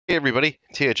Hey everybody,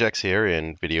 THX here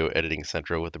in Video Editing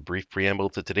Central with a brief preamble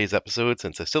to today's episode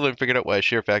since I still haven't figured out why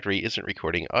Share Factory isn't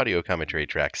recording audio commentary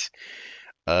tracks.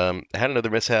 I had another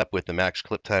mishap with the max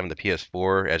clip time of the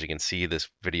PS4. As you can see, this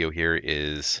video here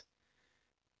is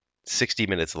 60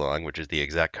 minutes long, which is the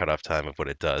exact cutoff time of what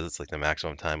it does. It's like the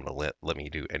maximum time it'll let me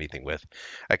do anything with.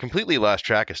 I completely lost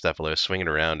track of stuff while I was swinging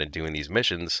around and doing these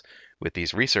missions with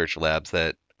these research labs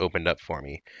that opened up for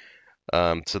me.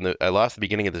 I lost the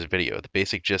beginning of this video. The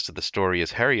basic gist of the story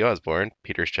is Harry Osborn,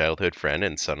 Peter's childhood friend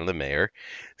and son of the mayor,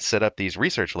 set up these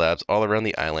research labs all around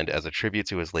the island as a tribute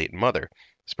to his late mother.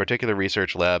 This particular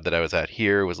research lab that I was at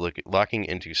here was locking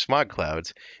into smog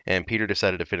clouds, and Peter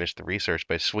decided to finish the research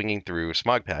by swinging through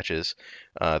smog patches.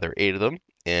 There are 8 of them,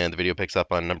 and the video picks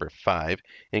up on number 5.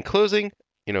 In closing,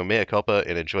 mea culpa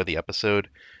and enjoy the episode.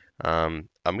 I'm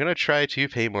going to try to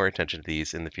pay more attention to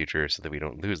these in the future so that we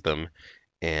don't lose them.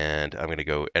 And I'm going to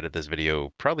go edit this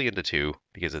video probably into 2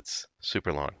 because it's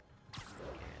super long.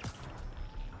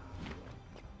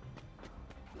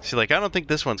 See, I don't think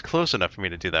this one's close enough for me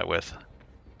to do that with.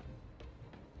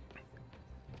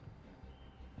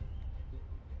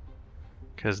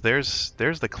 Because there's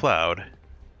the cloud.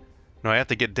 No, I have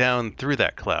to get down through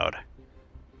that cloud.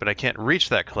 But I can't reach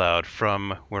that cloud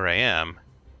from where I am.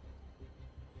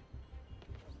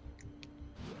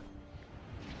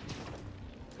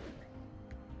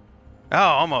 Oh,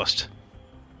 almost.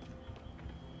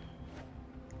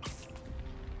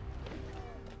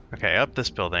 Okay, up this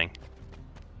building.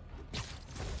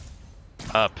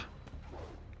 Up.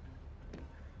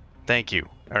 Thank you.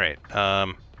 All right.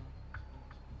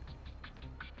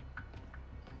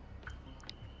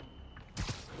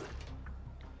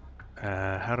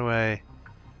 How do I...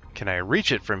 Can I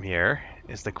reach it from here,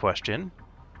 is the question.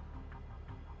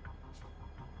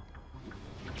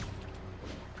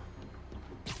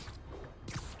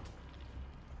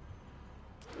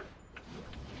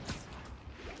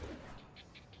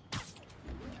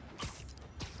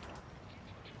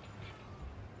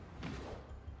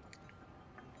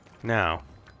 Now,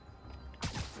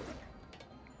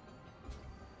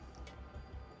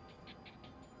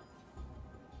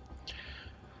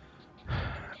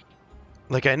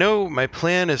 I know my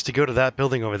plan is to go to that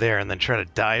building over there and then try to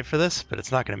dive for this, but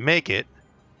it's not going to make it.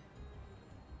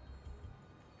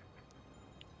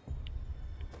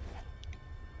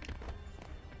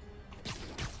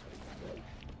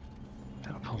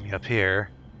 That'll pull me up here.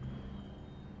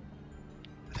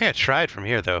 I think I tried from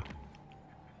here, though.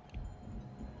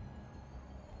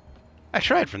 I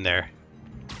tried from there.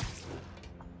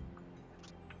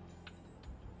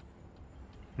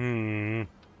 I'm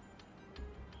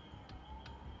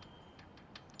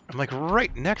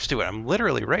right next to it. I'm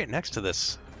literally right next to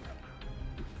this.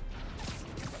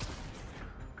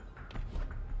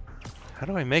 How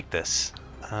do I make this?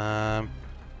 Did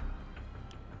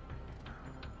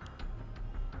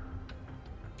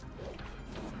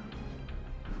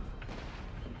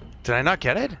I not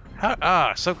get it? How?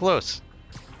 Ah, so close.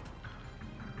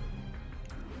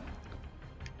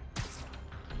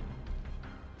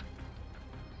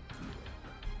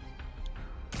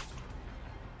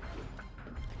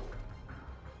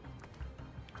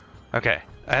 Okay,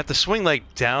 I have to swing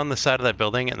down the side of that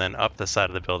building and then up the side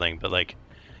of the building, but I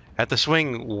have to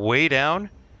swing way down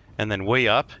and then way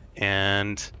up,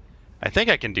 and I think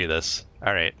I can do this.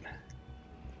 All right.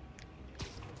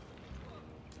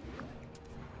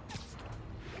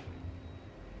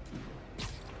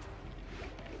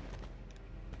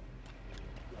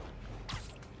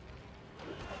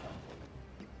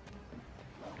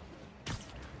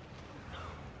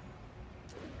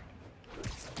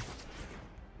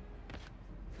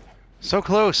 So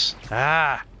close.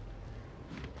 Ah.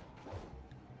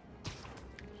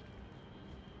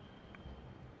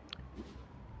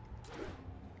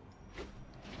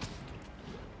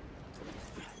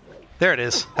 There it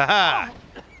is. Haha.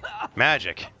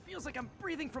 Magic. Feels like I'm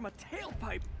breathing from a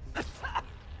tailpipe.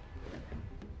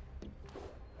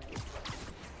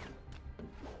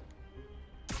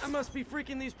 I must be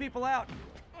freaking these people out.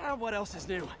 What else is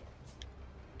new?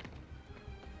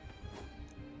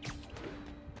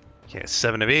 Okay,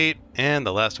 7 of 8, and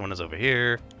the last one is over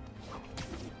here.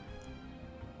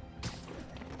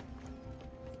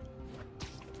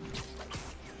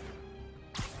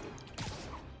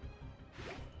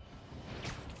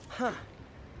 Huh.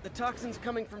 The toxin's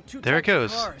coming from 2 There it types of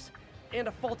goes. cars and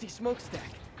a faulty smokestack.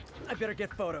 I better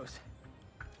get photos.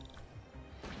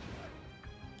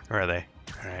 Where are they?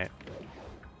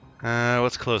 Alright.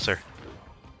 What's closer?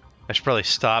 I should probably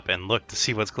stop and look to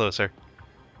see what's closer.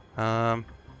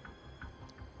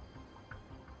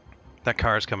 That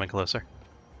car is coming closer.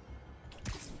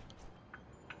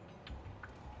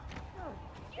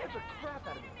 Scared the crap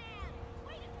out of me.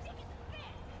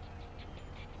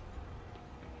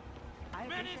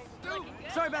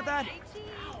 Sorry about that.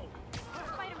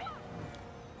 Spider-Man.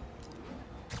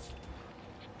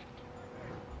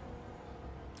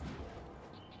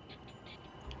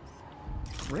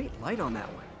 Great light on that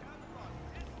one.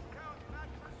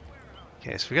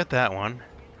 Okay, so we got that one.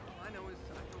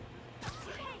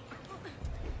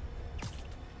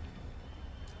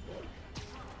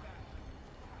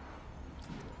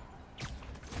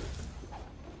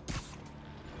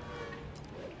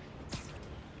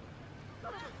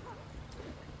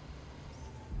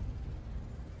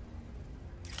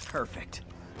 Perfect.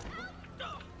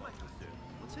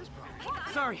 What's his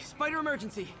problem? Sorry, spider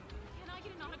emergency. Can I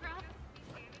get an autograph?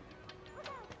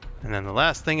 And then the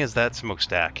last thing is that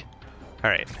smokestack.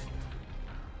 Alright.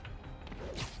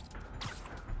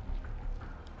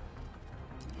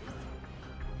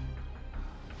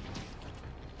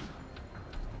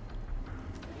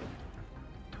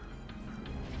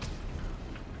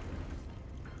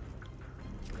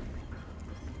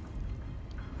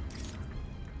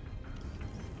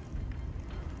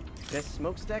 Best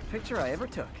smokestack picture I ever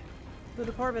took. The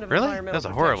Department of Really? Environmental That's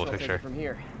a horrible Protection will take picture. it from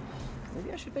here.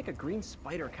 Maybe I should make a green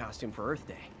spider costume for Earth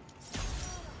Day.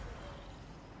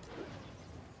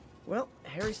 Well,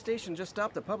 Harry's station just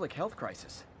stopped a public health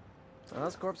crisis.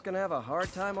 Oscorp's gonna have a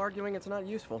hard time arguing it's not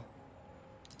useful.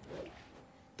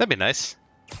 That'd be nice.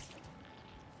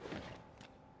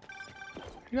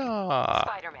 Yeah.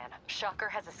 Spider-Man, Shocker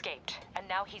has escaped, and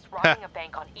now he's robbing a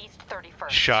bank on East 31st.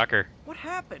 Shocker. What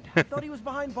happened? I thought he was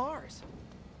behind bars.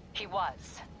 He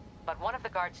was, but one of the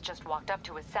guards just walked up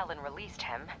to his cell and released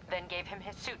him, then gave him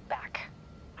his suit back.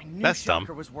 I knew That's dumb.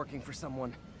 Shocker was working for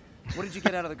someone. What did you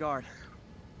get out of the guard?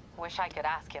 Wish I could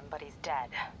ask him, but he's dead.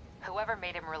 Whoever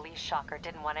made him release Shocker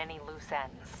didn't want any loose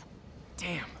ends.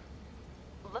 Damn.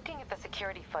 Looking at the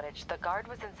security footage, the guard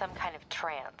was in some kind of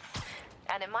trance.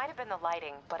 And it might have been the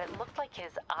lighting, but it looked like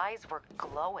his eyes were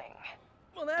glowing.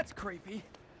 Well, that's creepy.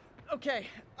 Okay,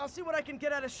 I'll see what I can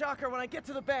get out of Shocker when I get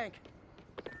to the bank.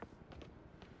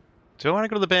 Do I want to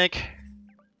go to the bank?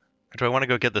 Or do I want to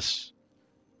go get this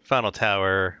final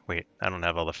tower? Wait, I don't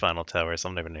have all the final towers.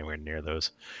 I'm never anywhere near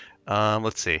those.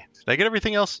 Let's see. Did I get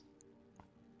everything else?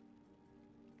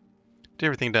 Do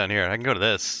everything down here. I can go to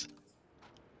this.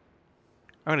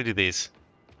 I'm gonna do these.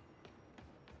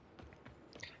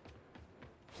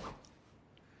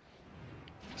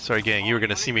 Sorry, gang. You were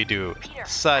gonna see me do Peter,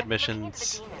 side I'm looking into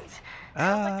missions. the demons.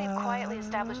 Sounds like they've quietly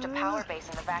established a power base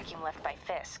in the vacuum left by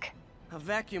Fisk. A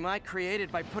vacuum I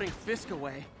created by putting Fisk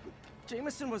away.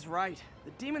 Jameson was right.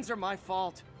 The demons are my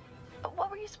fault. But what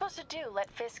were you supposed to do?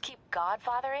 Let Fisk keep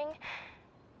godfathering?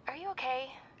 Are you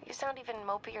okay? You sound even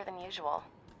mopier than usual.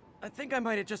 I think I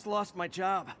might have just lost my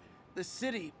job. The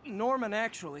city, Norman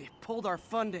actually, pulled our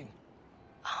funding.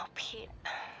 Oh, Pete,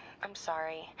 I'm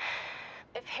sorry.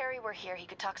 If Harry were here, he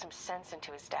could talk some sense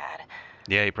into his dad.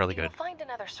 Yeah, you probably You'll could. find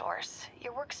another source.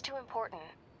 Your work's too important.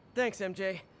 Thanks,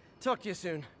 MJ. Talk to you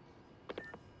soon.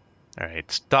 All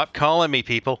right, stop calling me,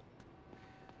 people.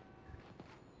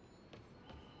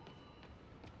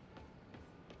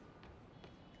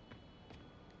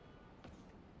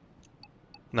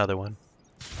 Another one.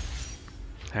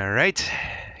 All right,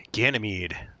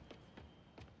 Ganymede.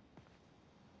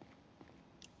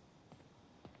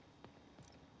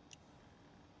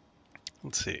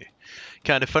 Let's see.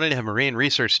 Kind of funny to have a marine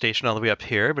research station all the way up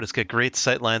here, but it's got great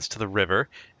sight lines to the river.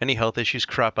 Any health issues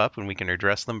crop up and we can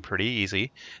address them pretty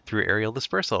easy through aerial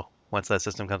dispersal. Once that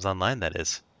system comes online, that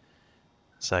is.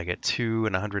 So I get 2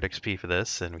 and 100 XP for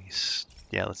this, and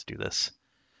yeah, let's do this.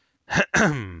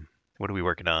 What are we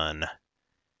working on?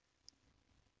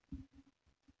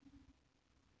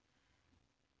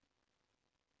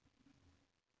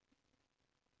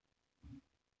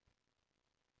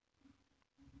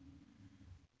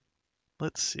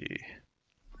 Let's see.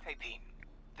 Hey Pete,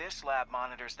 this lab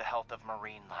monitors the health of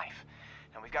marine life,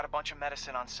 and we've got a bunch of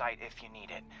medicine on site if you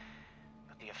need it.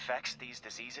 But the effects these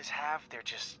diseases have,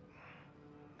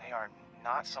 they are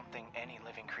not something any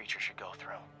living creature should go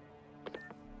through.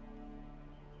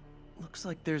 Looks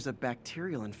like there's a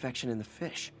bacterial infection in the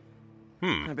fish.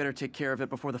 Hmm. I better take care of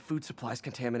it before the food supply's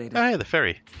contaminated. Oh, hey, the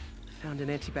ferry. Found an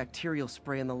antibacterial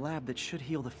spray in the lab that should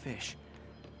heal the fish.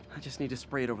 I just need to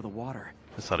spray it over the water.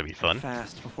 This ought to be fun.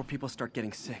 Fast, before people start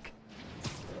getting sick.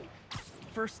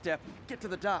 First step, get to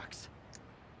the docks.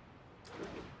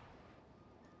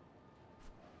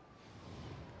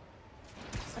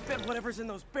 I bet whatever's in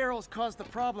those barrels caused the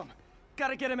problem.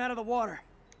 Gotta get him out of the water.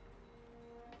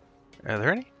 Are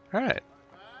there any? All right.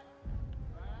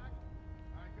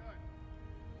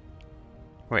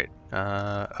 Wait.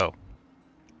 Oh.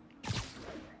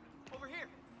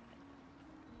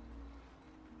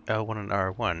 L1 and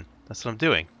R1. That's what I'm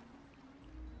doing.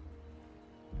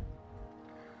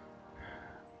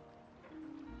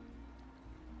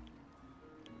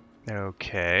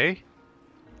 Okay.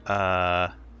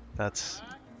 That's...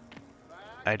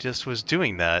 I just was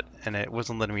doing that, and it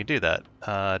wasn't letting me do that.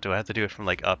 Do I have to do it from,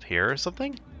 like, up here or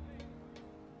something?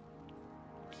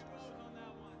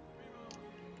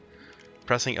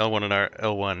 Pressing L1 and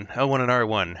L1 and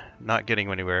R1, not getting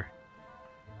anywhere.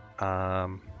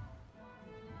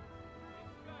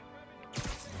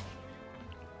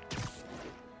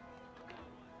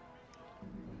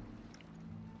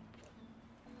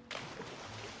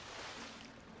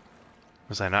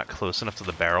 Was I not close enough to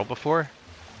the barrel before?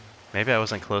 Maybe I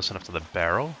wasn't close enough to the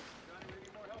barrel?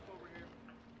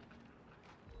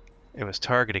 It was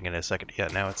targeting in a second. Yeah,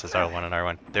 now it says R1 and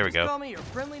R1. There we Just go. call me your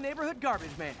friendly neighborhood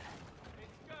garbage man.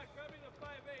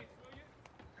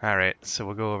 Alright, so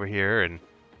we'll go over here and...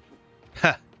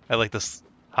 Ha! I like this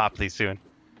hop he's doing.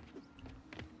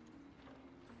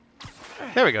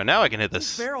 There we go, now I can hit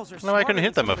this. These barrels are No, I couldn't smarter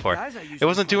hit than them some of the before. guys I It usually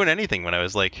wasn't fight. doing anything when I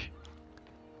was, like,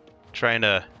 trying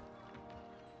to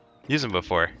use them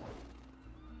before.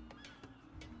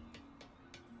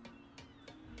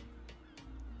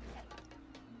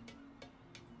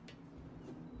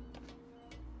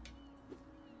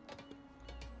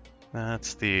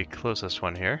 That's the closest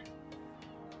one here.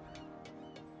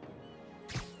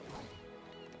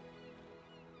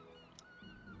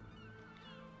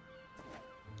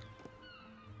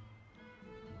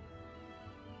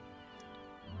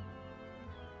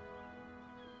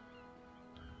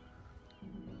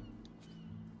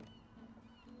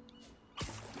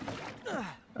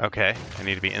 Okay, I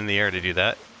need to be in the air to do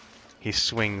that. He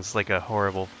swings like a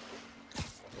horrible...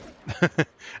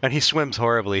 and he swims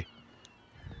horribly.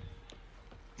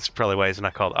 That's probably why he's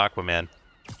not called Aquaman.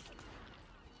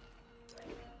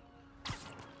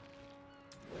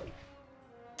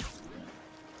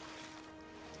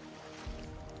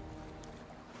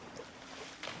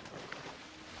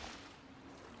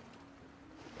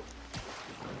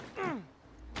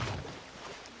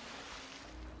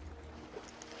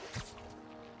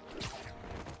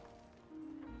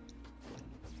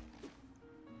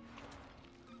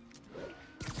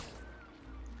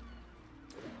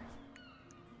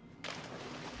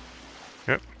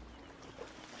 Yep.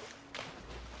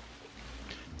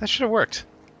 That should have worked.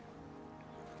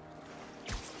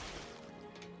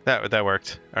 That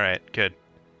worked. All right, good.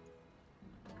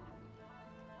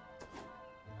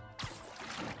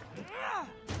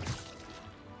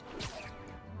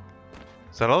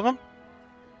 Is that all of them?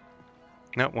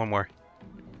 No, one more.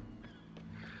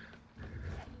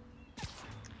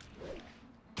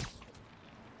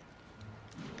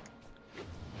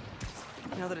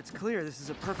 Now that it's clear, this is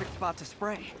a perfect spot to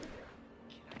spray. Can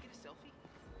I get a selfie?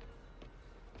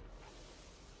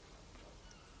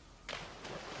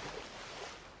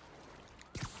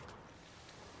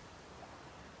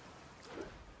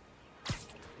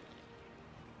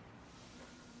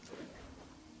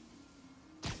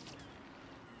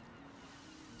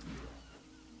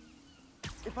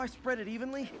 If I spread it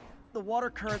evenly, the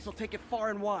water currents will take it far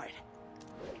and wide.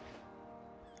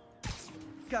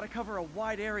 Gotta cover a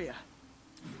wide area.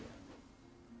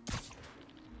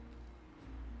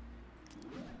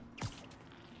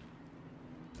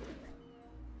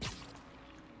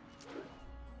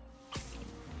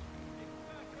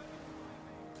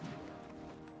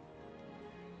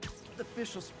 The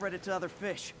fish will spread it to other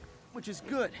fish, which is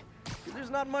good, because there's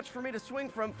not much for me to swing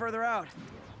from further out.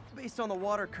 Based on the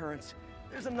water currents,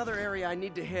 there's another area I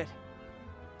need to hit.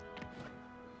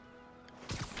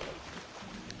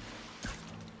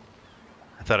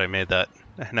 I thought I made that,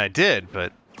 and I did,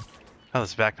 but... Oh,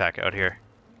 this backpack out here.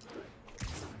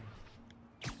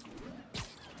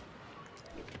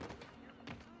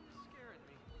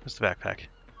 Where's the backpack?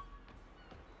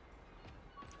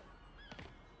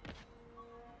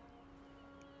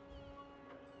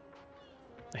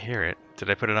 I hear it. Did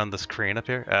I put it on this crane up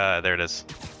here? There it is.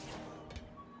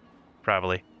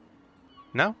 Probably.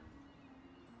 No?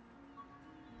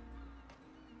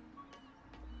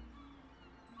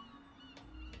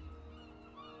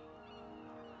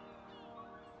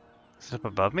 Is it up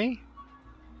above me?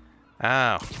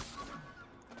 Ow.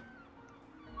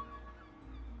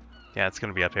 Yeah, it's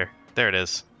gonna be up here. There it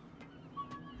is.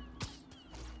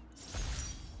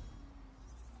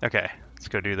 Okay, let's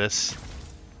go do this.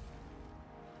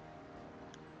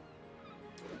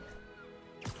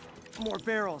 More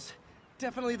barrels.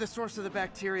 Definitely the source of the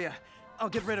bacteria. I'll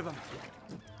get rid of them.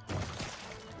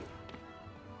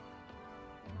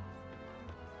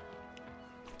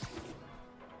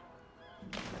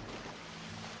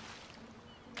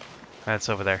 That's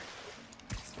over there.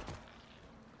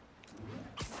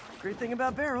 Great thing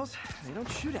about barrels, they don't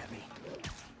shoot at me.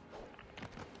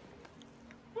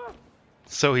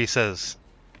 So he says.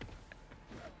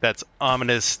 That's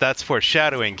ominous. That's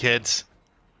foreshadowing, kids.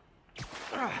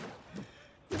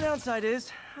 The downside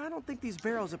is, I don't think these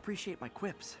barrels appreciate my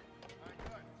quips.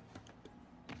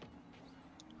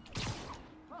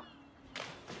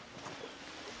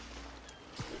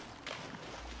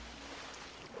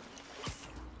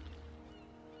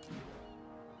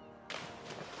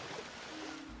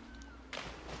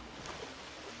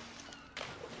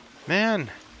 Man.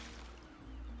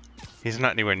 He's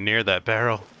not anywhere near that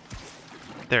barrel.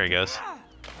 There he goes.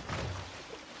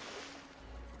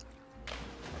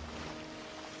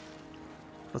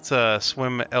 Let's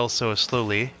swim also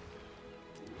slowly.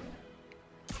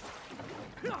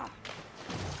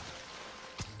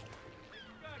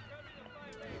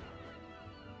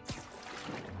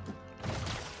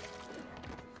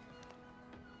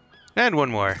 And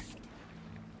one more.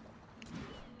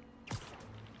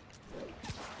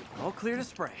 All clear to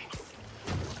spray.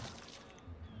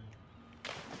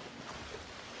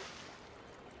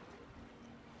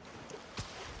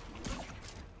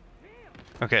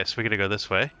 Okay, so we gotta go this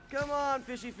way. Come on,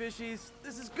 fishy fishies.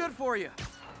 This is good for you.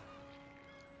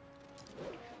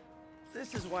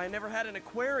 This is why I never had an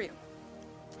aquarium.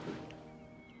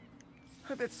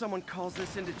 I bet someone calls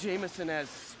this into Jameson as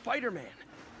Spider-Man,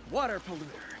 water polluter.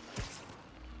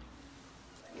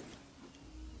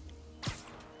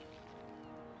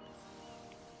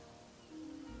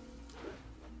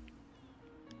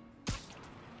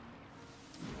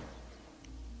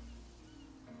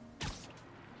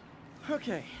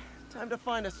 Okay, time to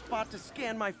find a spot to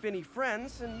scan my finny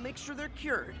friends and make sure they're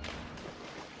cured.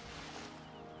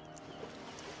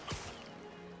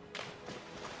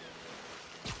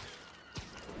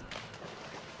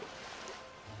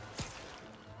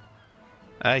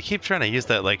 I keep trying to use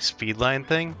that like speed line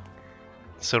thing,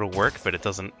 so it'll work, but it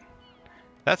doesn't.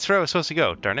 That's where I was supposed to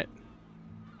go, darn it.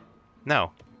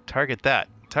 No, target that.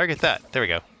 Target that. There we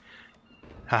go.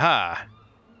 Haha.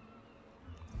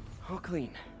 All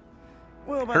clean.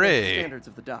 Well, by Hooray. the standards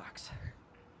of the docks.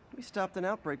 We stopped an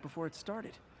outbreak before it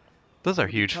started. Those are It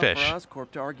would be huge tough fish. for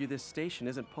Oscorp to argue this station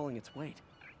isn't pulling its weight.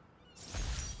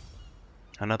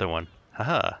 Another one.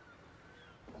 Haha.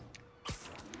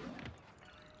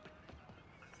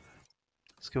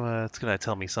 It's gonna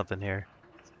tell me something here.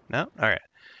 No? Alright.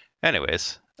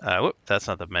 Anyways. Whoop, that's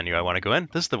not the menu I want to go in.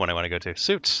 This is the one I want to go to.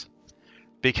 Suits.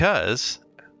 Because...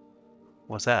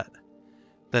 What's that?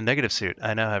 The negative suit.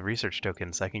 I now have research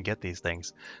tokens. I can get these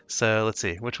things. So, let's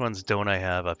see. Which ones don't I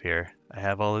have up here? I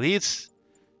have all of these.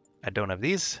 I don't have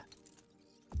these.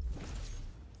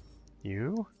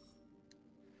 You?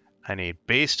 I need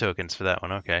base tokens for that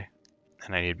one. Okay.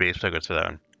 And I need base tokens for that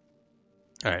one.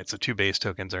 Alright, so 2 base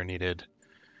tokens are needed.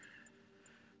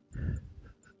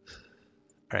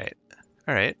 Alright.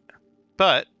 Alright.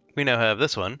 But, we now have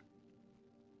this one.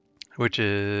 Which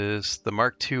is the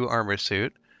Mark II armor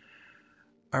suit.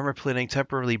 Armor plating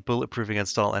temporarily bulletproof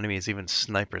against all enemies, even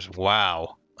snipers.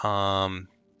 Wow.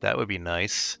 That would be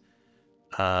nice.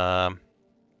 Yeah.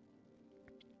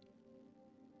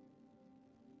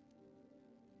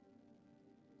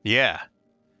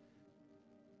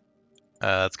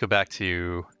 Let's go back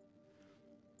to.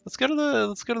 Let's go to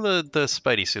the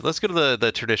Spidey suit. Let's go to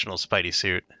the traditional Spidey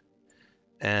suit.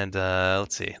 And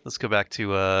let's see. Let's go back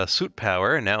to suit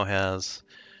power.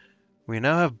 We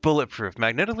now have bulletproof.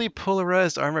 Magnetically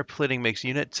polarized armor plating makes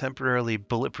unit temporarily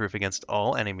bulletproof against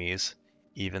all enemies,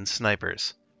 even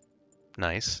snipers.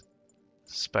 Nice.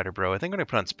 Spider Bro. I think I'm gonna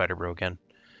put on Spider Bro again.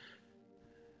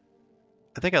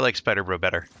 I think I like Spider Bro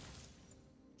better.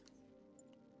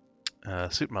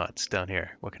 Suit mods down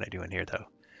here. What can I do in here though?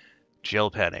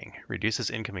 Gel padding reduces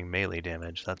incoming melee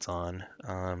damage. That's on.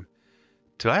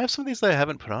 Do I have some of these that I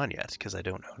haven't put on yet because I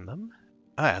don't own them?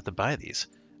 I have to buy these.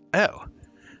 Oh.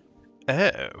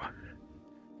 Oh.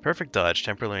 Perfect dodge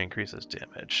temporarily increases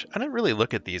damage. I didn't really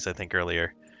look at these, I think,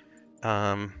 earlier.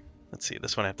 Let's see.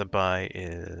 This one I have to buy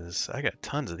is... I got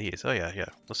tons of these. Oh, yeah.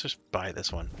 Let's just buy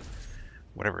this one.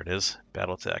 Whatever it is.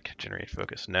 Battletech. Generate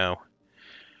focus. No.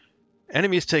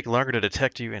 Enemies take longer to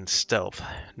detect you in stealth.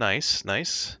 Nice.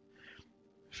 Nice.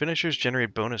 Finishers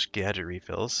generate bonus gadget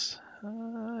refills.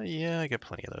 Yeah, I got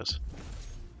plenty of those.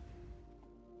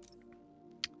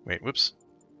 Wait, whoops.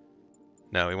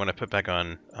 No, we want to put back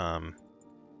on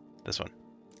this one.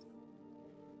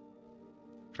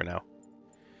 For now.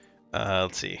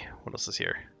 Let's see. What else is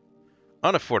here?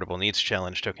 Unaffordable needs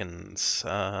challenge tokens.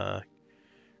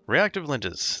 Reactive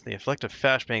lenses. They inflict a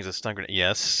flashbangs a stun grenade.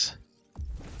 Yes.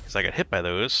 Because I got hit by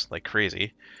those like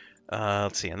crazy.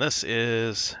 Let's see. And this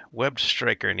is Webbed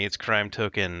Striker needs crime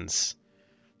tokens.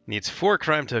 Needs 4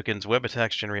 crime tokens. Web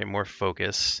attacks generate more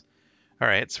focus.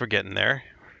 Alright, so we're getting there.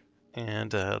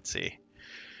 And let's see.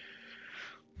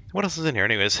 What else is in here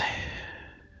anyways?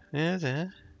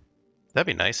 That'd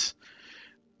be nice.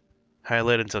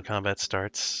 Highlight until combat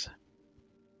starts.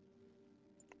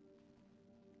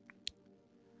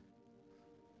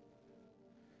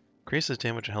 Increases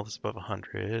damage and health is above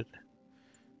 100.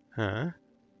 Huh?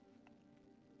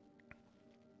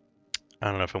 I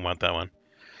don't know if I want that one.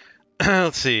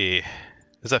 Let's see.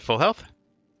 Is that full health,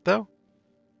 though?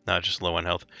 No, just low on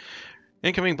health.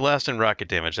 Incoming blast and rocket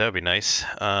damage. That would be nice.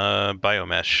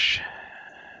 Biomesh.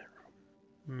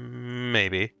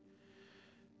 Maybe.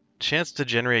 Chance to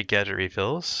generate gadget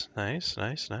refills. Nice,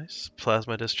 nice, nice.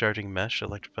 Plasma discharging mesh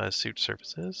electrifies suit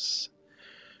surfaces.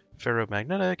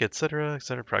 Ferromagnetic, etc.,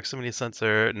 etc. Proximity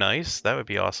sensor. Nice. That would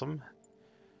be awesome.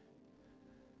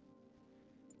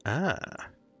 Ah.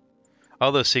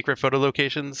 All those secret photo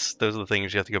locations, those are the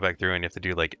things you have to go back through and you have to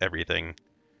do like everything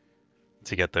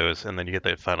to get those, and then you get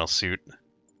the final suit.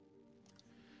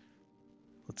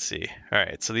 Let's see.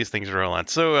 Alright, so these things are all on.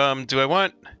 So, do I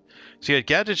want... So you had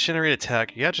gadget generate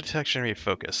attack, gadget attack generate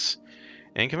focus.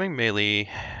 Incoming melee,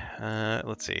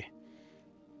 let's see.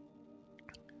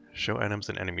 Show items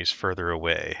and enemies further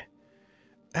away.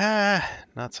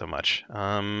 Not so much.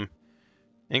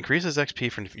 Increases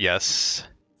XP from... Yes.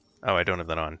 Oh, I don't have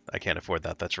that on. I can't afford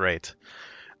that, that's right.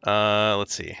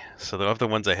 Let's see. So of the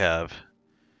ones I have...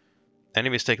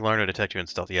 Enemies take longer to detect you in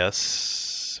stealth.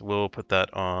 Yes. We'll put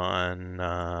that on...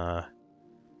 I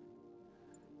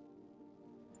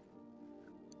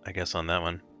guess on that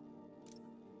one.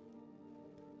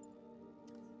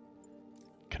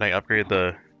 Can I upgrade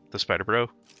the Spider Bro?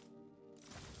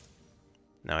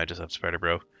 No, I just have Spider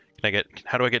Bro. Can I get...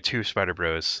 How do I get 2 Spider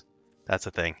Bros? That's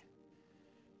the thing.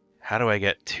 How do I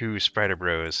get 2 Spider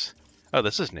Bros? Oh,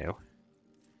 this is new.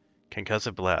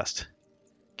 Concussive Blast.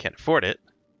 Can't afford it.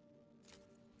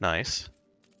 Nice.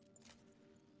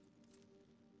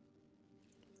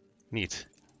 Neat.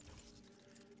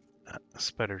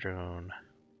 Spider Drone.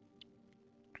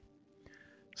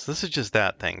 So this is just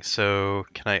that thing. So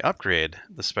can I upgrade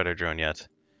the Spider Drone yet?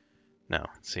 No.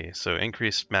 Let's see. So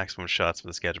increase maximum shots with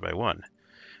this gadget by 1.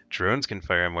 Drones can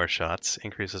fire more shots,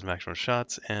 increases maximum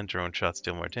shots, and drone shots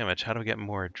deal more damage. How do I get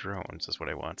more drones is what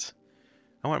I want.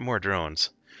 I want more drones.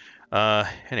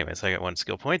 Anyways, I got 1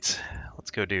 skill point.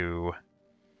 Let's go do...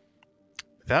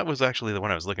 That was actually the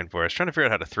one I was looking for. I was trying to figure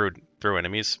out how to throw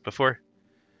enemies before.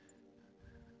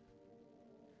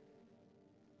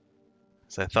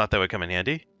 So I thought that would come in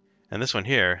handy. And this one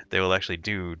here, they will actually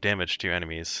do damage to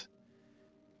enemies.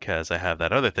 Because I have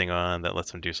that other thing on that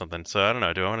lets them do something. So I don't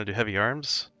know, do I want to do heavy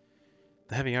arms?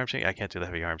 The heavy arms yank? I can't do the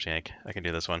heavy arms yank. I can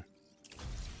do this one.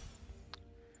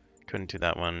 Couldn't do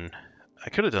that one. I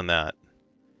could have done that.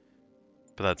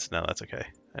 But that's okay.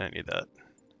 I didn't need that.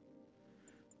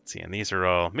 Let's see, and these are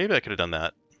all... Maybe I could have done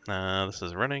that. This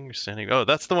is running, standing... Oh,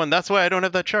 that's the one. That's why I don't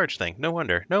have that charge thing. No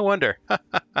wonder. No wonder.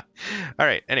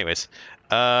 Alright, anyways.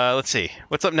 Let's see.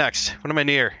 What's up next? What am I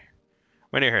near?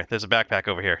 We're near here. There's a backpack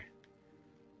over here.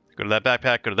 Go to that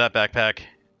backpack, go to that backpack,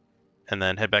 and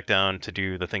then head back down to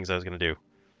do the things I was going to do.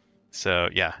 So,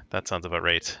 yeah, that sounds about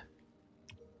right.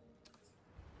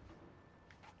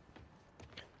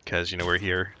 Because, you know, we're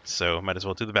here, so might as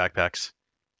well do the backpacks.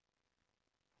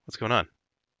 What's going on?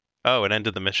 Oh, it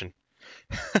ended the mission.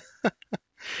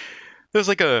 There's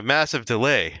like a massive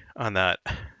delay on that.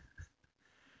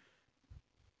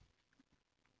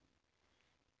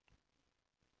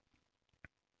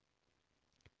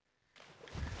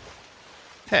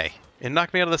 Hey, it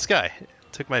knocked me out of the sky. It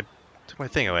took my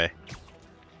thing away.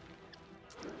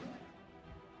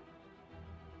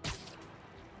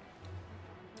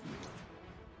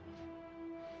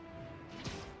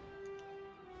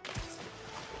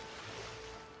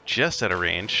 Just out of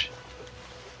range.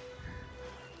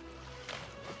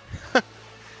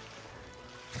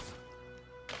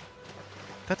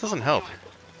 That doesn't help.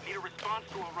 Need a response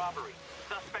to a robbery.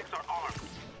 Suspects are armed.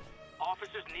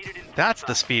 Officers needed in... That's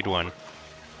the speed one.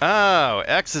 Oh,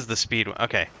 X is the speed one.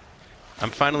 Okay.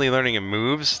 I'm finally learning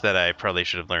moves that I probably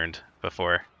should have learned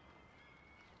before.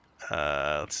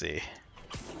 Let's see.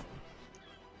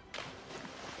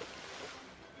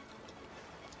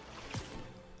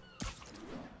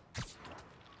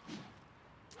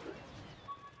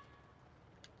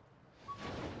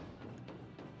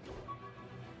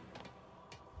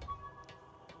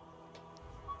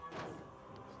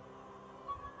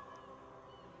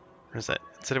 Where's that?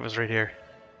 It said it was right here.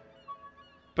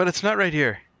 But it's not right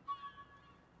here.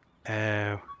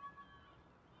 Oh.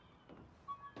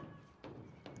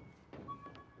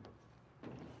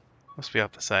 Must be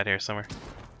off the side here somewhere.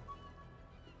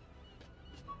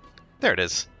 There it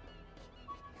is.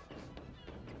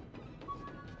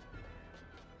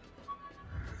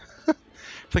 I feel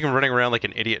like I'm running around like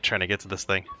an idiot trying to get to this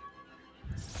thing.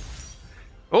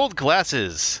 Old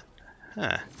glasses!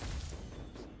 Huh.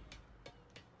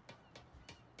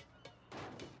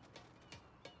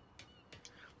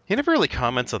 He never really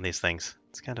comments on these things.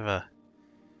 It's kind of a...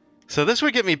 So this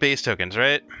would get me base tokens,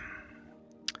 right?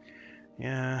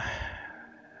 Yeah.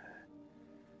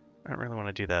 I don't really want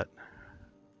to do that.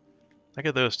 I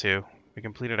got those two. We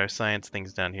completed our science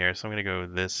things down here, so I'm going to go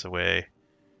this way.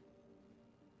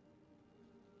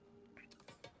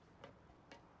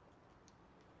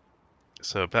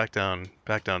 So back down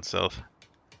south.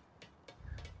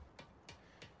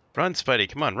 Run, Spidey!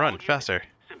 Come on, run faster!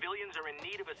 Civilians are in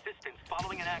need of assistance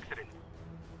following an accident.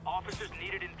 Officers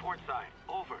needed in portside.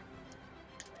 Over.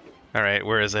 All right,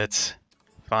 where is it?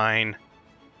 Fine.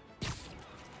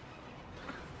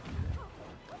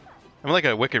 I'm like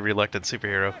a wicked reluctant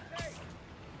superhero.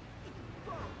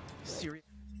 Serious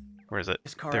Where is it?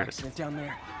 car There it is. accident down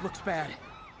there. Looks bad.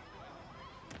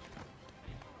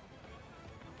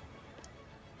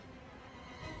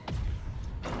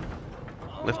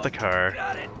 Lift the car.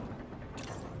 Got it.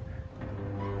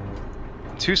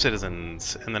 2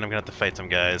 citizens, and then I'm gonna have to fight some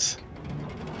guys.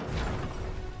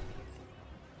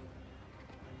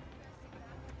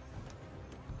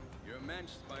 You're a mensch,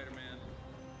 Spider-Man.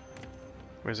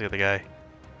 Where's the other guy?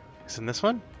 Is in this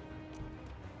one?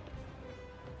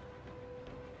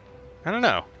 I don't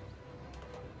know.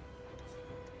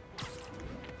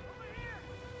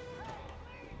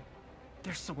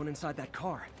 There's someone inside that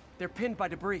car. They're pinned by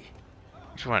debris.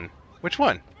 Which one? Which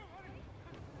one?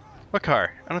 What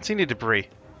car? I don't see any debris.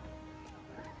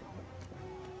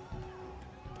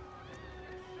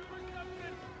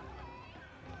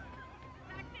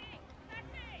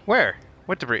 Where?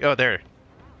 What debris? Oh, there.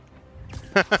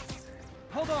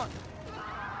 Hold on.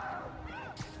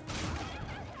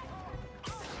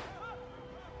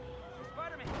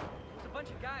 Spider-Man, there's a bunch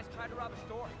of guys tried to rob a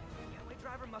store. The getaway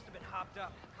driver must have been hopped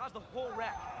up. Caused the whole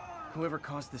wreck. Whoever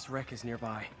caused this wreck is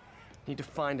nearby. Need to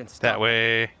find and stop. That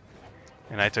way.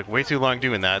 And I took way too long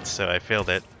doing that, so I failed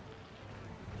it.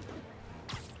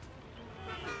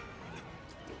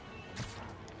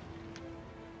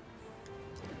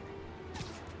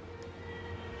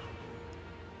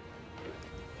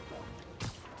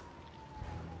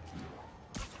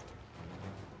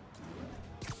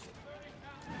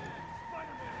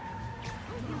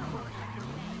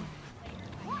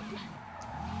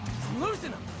 I'm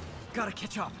losing them. Gotta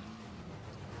catch up.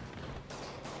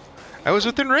 I was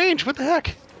within range. What the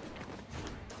heck?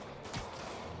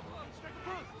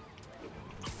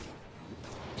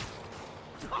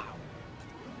 I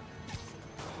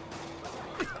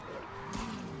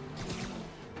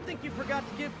think you forgot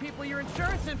to give people your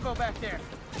insurance info back there.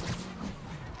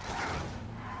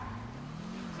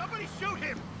 Somebody shoot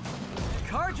him!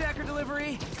 Carjacker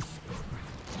delivery.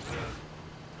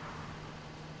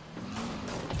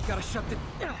 Gotta shut the...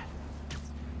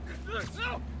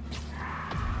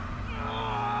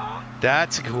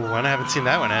 That's a cool one. I haven't seen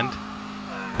that one end.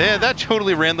 Yeah, that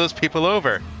totally ran those people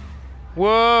over.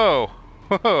 Whoa!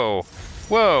 Whoa!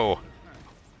 Whoa!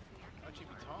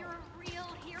 You're a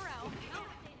real hero.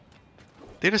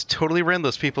 They just totally ran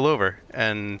those people over,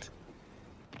 and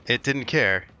it didn't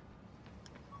care.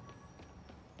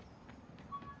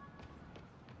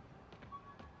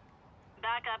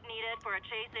 Backup needed for a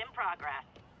chase in progress.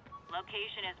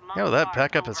 Location is Yo, that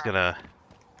backup is gonna...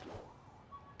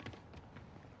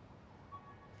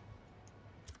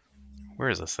 Where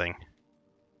is this thing?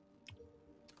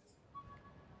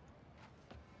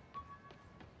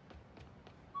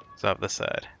 It's off this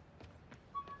side.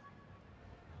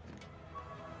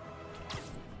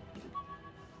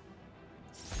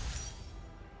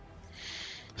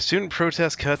 Student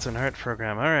protest cuts and art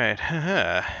program. All right.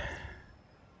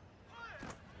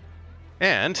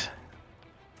 And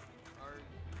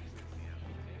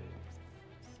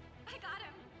I got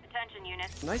him. Attention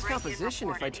units. Nice break-in composition,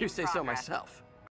 if I reported do in say so progress. myself.